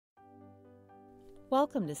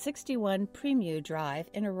Welcome to 61 Primeau Drive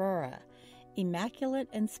in Aurora. Immaculate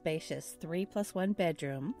and spacious 3+1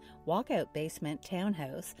 bedroom, walkout basement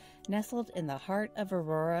townhouse nestled in the heart of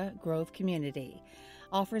Aurora Grove community.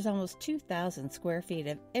 Offers almost 2,000 square feet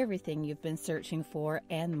of everything you've been searching for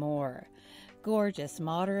and more. Gorgeous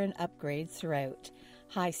modern upgrades throughout.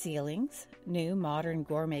 High ceilings, new modern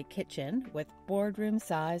gourmet kitchen with boardroom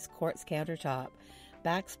size quartz countertop,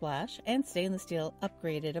 backsplash and stainless steel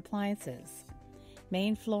upgraded appliances.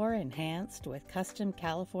 Main floor enhanced with custom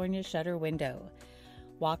California shutter window.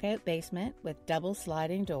 Walkout basement with double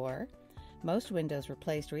sliding door. Most windows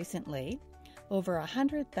replaced recently. Over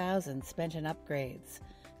 100,000 spent in upgrades.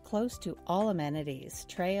 Close to all amenities,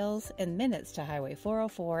 trails, and minutes to Highway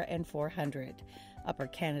 404 and 400. Upper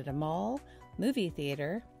Canada Mall, movie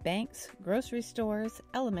theater, banks, grocery stores,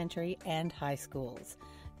 elementary and high schools.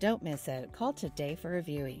 Don't miss out. Call today for a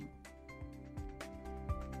viewing.